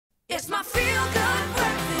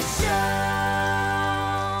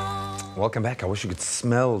Welcome back. I wish you could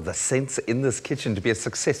smell the scents in this kitchen. To be a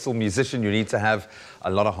successful musician, you need to have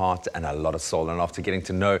a lot of heart and a lot of soul. And after getting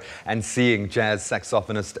to know and seeing jazz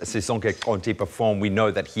saxophonist Sisonke Xonti perform, we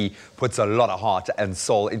know that he puts a lot of heart and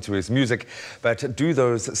soul into his music. But do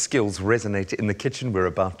those skills resonate in the kitchen? We're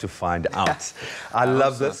about to find out. I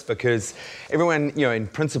love this because everyone, in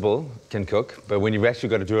principle can cook, but when you've actually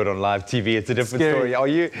got to do it on live TV, it's a different story.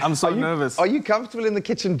 I'm so nervous. Are you comfortable in the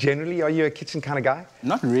kitchen generally? Are you a kitchen kind of guy?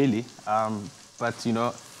 Not really. But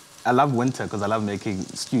I love winter because I love making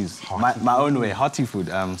stews. My own way, hearty food.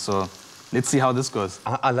 So let's see how this goes.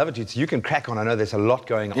 I love it. You can crack on. I know there's a lot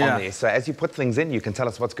going on there. So as you put things in, you can tell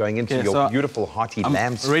us what's going into your beautiful hearty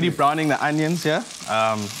lamb stew. I'm already browning the onions here.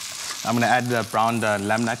 I'm going to add the browned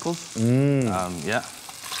lamb knuckles. Yeah.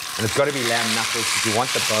 And it's got to be lamb knuckles because you want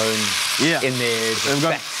the bone in there. They've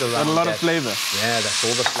got a lot of flavor. Yeah, that's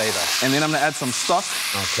all the flavor. And then I'm going to add some stock.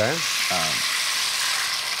 Okay.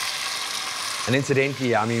 And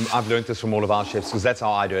incidentally, I mean, I've learned this from all of our chefs because that's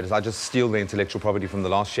how I do it, is I just steal the intellectual property from the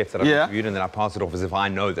last chef that I've interviewed and then I pass it off as if I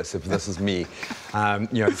know this, if this is me,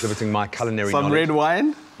 exhibiting my culinary knowledge. Some red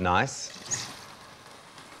wine. Nice.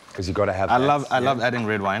 Because you've got to have I love adding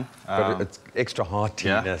red wine. But it's extra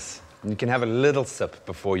heartiness. Yeah. You can have a little sip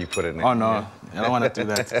before you put it in. Oh, no. I don't want to do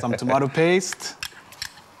that. Some tomato paste.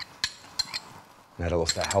 That'll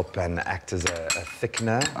also help and act as a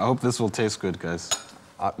thickener. I hope this will taste good, guys.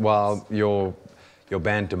 Well, your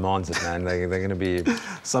band demands it, man. They're going to be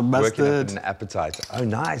some working mustard. up an appetite. Oh,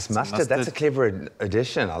 nice. Mustard. That's a clever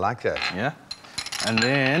addition. I like that. Yeah. And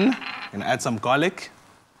then I'm going to add some garlic.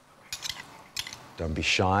 Don't be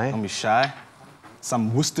shy. Don't be shy.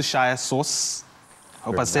 Some Worcestershire sauce.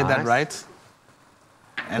 Hope I said that right.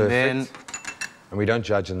 And then... And we don't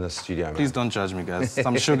judge in this studio, man. Please don't judge me, guys.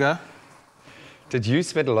 Some sugar. Did you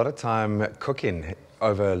spend a lot of time cooking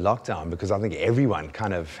over lockdown? Because I think everyone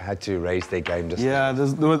kind of had to raise their game. There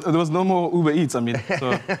was no more Uber Eats,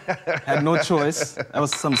 so had no choice. That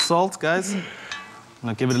was some salt, guys. I'm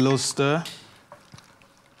gonna give it a little stir.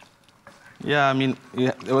 Yeah,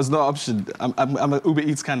 there was no option. I'm an Uber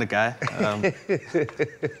Eats kind of guy.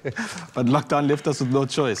 But lockdown left us with no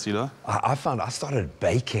choice, I found I started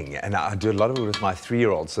baking, and I do a lot of it with my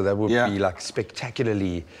 3-year-old, so that would be like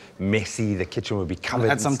spectacularly messy. The kitchen would be covered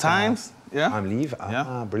in some thyme. Yeah. Thyme leaf.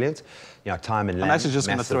 Brilliant. Thyme and lamb. I'm actually just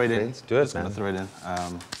going to throw it in. Do it, just man. Going to throw it in.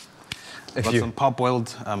 Got some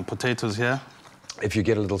parboiled potatoes here. If you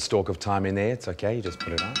get a little stalk of thyme in there, it's okay. You just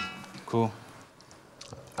put it on. Cool.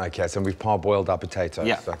 Okay, so we've parboiled our potatoes.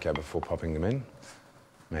 Yeah. Okay, before popping them in.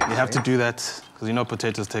 You have to do that because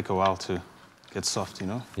potatoes take a while to get soft.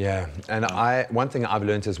 Yeah, and one thing I've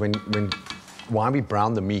learned is why we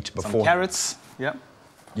brown the meat before. Some carrots. Yeah.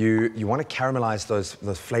 You want to caramelize those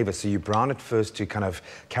flavors, so you brown it first to kind of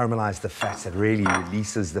caramelize the fats that really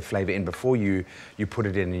releases the flavor in before you put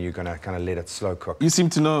it in, and you're going to kind of let it slow cook. You seem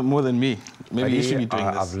to know more than me. Maybe you should be doing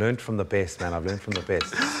this. I've learned from the best, man. I've learned from the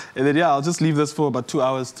best. And then, I'll just leave this for about 2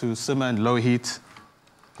 hours to simmer in low heat.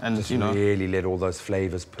 And, just really let all those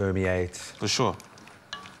flavors permeate. For sure.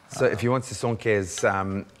 So if you want Sisonke's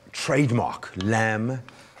trademark lamb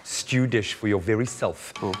stew dish for your very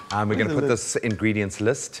self. Cool. We're going to put this ingredients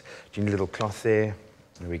list. Do you need a little cloth there?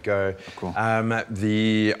 There we go. Cool.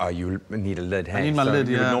 You need a lid. I need my lid,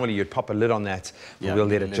 Normally you'd pop a lid on that, but we'll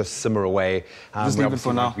let it just simmer away. Just leave it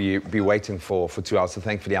for now. We'll be waiting for 2 hours. So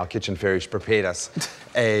thankfully our kitchen fairies prepared us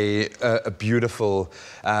a beautiful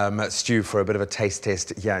stew for a bit of a taste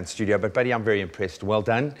test here in studio. But buddy, I'm very impressed. Well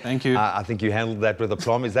done. Thank you. I think you handled that with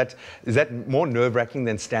aplomb. Is that more nerve-wracking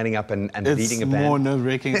than standing up and leading a band? It's more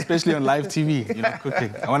nerve-wracking, especially on live TV,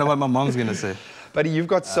 cooking. I wonder what my mom's going to say. Buddy, you've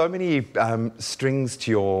got so many strings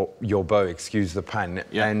to your bow, excuse the pun,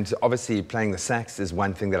 and obviously playing the sax is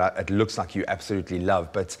one thing that it looks like you absolutely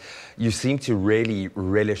love, but you seem to really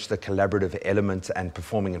relish the collaborative element and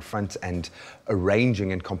performing in front and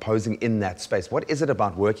arranging and composing in that space. What is it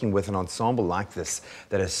about working with an ensemble like this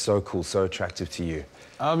that is so cool, so attractive to you?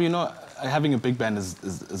 Having a big band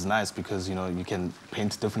is nice because, you can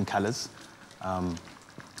paint different colors.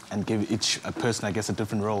 And give each person, I guess, a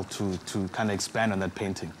different role to kind of expand on that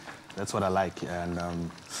painting. That's what I like.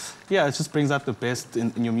 And it just brings out the best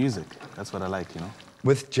in your music. That's what I like,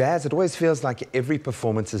 With jazz, it always feels like every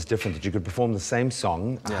performance is different, that you could perform the same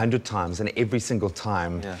song 100 times, and every single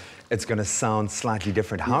time it's going to sound slightly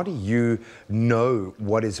different. How do you know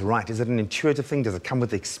what is right? Is it an intuitive thing? Does it come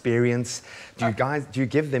with experience? Do you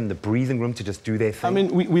give them the breathing room to just do their thing?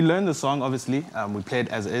 We learn the song, obviously. We play it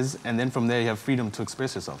as is, and then from there you have freedom to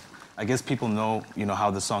express yourself. I guess people know, how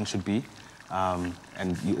the song should be,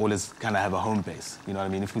 and you always kind of have a home base. You know what I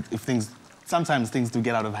mean? If things sometimes things do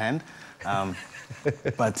get out of hand.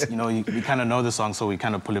 But, you know, we kind of know the song, so we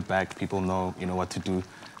kind of pull it back. People know, you know, what to do.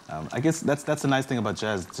 I guess that's the nice thing about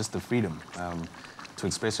jazz, just the freedom to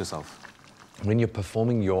express yourself. When you're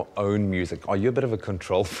performing your own music, are you a bit of a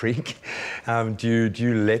control freak? Do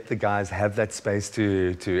you let the guys have that space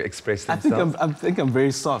to express themselves? I think I'm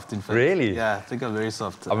very soft, in fact. Really? Yeah, I think I'm very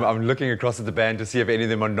soft. I'm looking across at the band to see if any of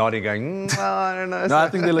them are nodding, going, well, I don't know. No, I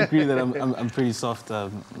think they'll agree that I'm pretty soft.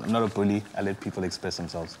 I'm not a bully. I let people express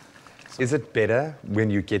themselves. So. Is it better when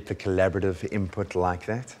you get the collaborative input like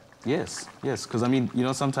that? Yes, because I mean, you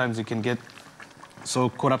know, sometimes you can get so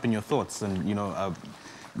caught up in your thoughts, and you know,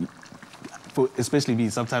 especially me,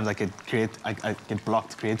 sometimes I get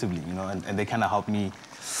blocked creatively, you know, and they kind of help me,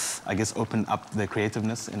 I guess, open up the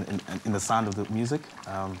creativeness in the sound of the music.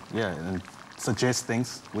 Yeah, and suggest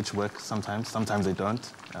things which work sometimes. Sometimes they don't.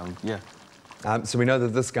 Yeah. So we know that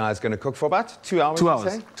this guy is going to cook for about 2 hours. 2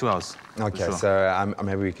 hours. 2 hours. Okay, sure. so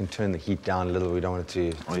maybe we can turn the heat down a little. We don't want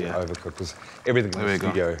it to overcook, because everything in the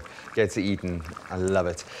studio gets eaten. I love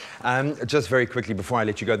it. Just very quickly before I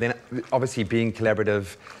let you go, then obviously being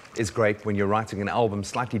collaborative is great when you're writing an album,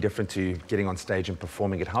 slightly different to getting on stage and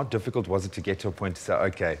performing it. How difficult was it to get to a point to say,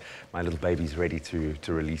 okay, my little baby's ready to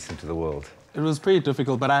release into the world? It was pretty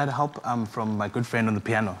difficult, but I had help from my good friend on the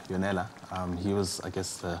piano, Yonela. He was, I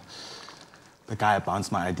guess, the guy I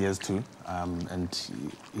bounced my ideas to, and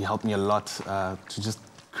he helped me a lot to just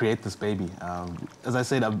create this baby. As I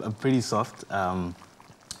said, I'm pretty soft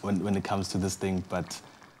when it comes to this thing, but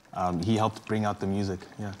he helped bring out the music,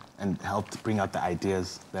 and helped bring out the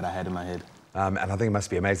ideas that I had in my head. And I think it must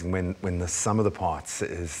be amazing when the sum of the parts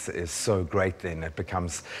is so great, then it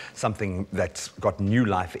becomes something that's got new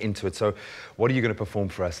life into it. So what are you going to perform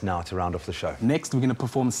for us now to round off the show? Next, we're going to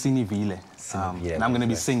perform Sinivile, and I'm going to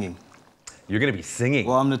be singing. You're going to be singing?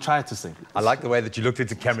 Well, I'm going to try to sing. I like the way that you looked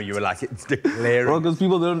into camera. You were like, it's declaring. Well, because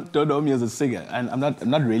people don't know me as a singer. And I'm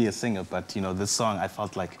not really a singer, but, you know, this song, I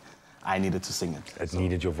felt like I needed to sing it. It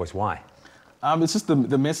needed your voice. Why? It's just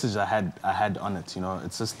the message I had on it, you know.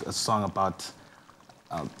 It's just a song about,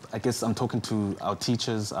 I guess I'm talking to our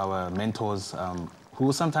teachers, our mentors,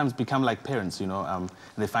 who sometimes become like parents, you know. And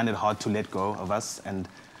they find it hard to let go of us. And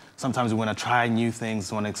sometimes we want to try new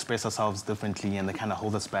things, we want to express ourselves differently, and they kind of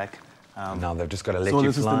hold us back. Now they've just got to let you fly. So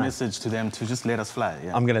this is the message to them, to just let us fly.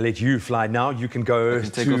 Yeah. I'm going to let you fly now. You can go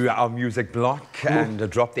to our music block and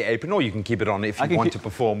drop the apron, or you can keep it on if you want to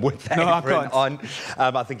perform with the apron on.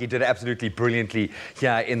 I think you did absolutely brilliantly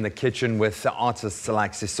here in the kitchen with artists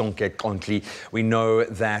like Sisonke Xonti. We know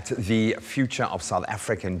that the future of South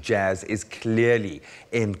African jazz is clearly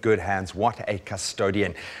in good hands. What a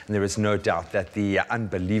custodian. And there is no doubt that the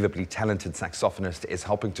unbelievably talented saxophonist is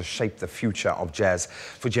helping to shape the future of jazz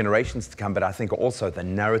for generations to come, but I think also the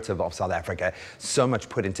narrative of South Africa, so much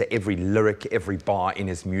put into every lyric, every bar in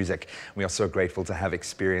his music. We are so grateful to have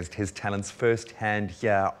experienced his talents firsthand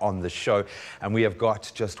here on the show. And we have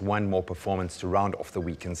got just one more performance to round off the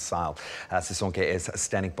weekend style. Sisonke is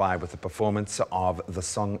standing by with the performance of the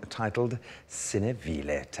song titled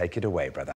Sinivile. Take it away, brother.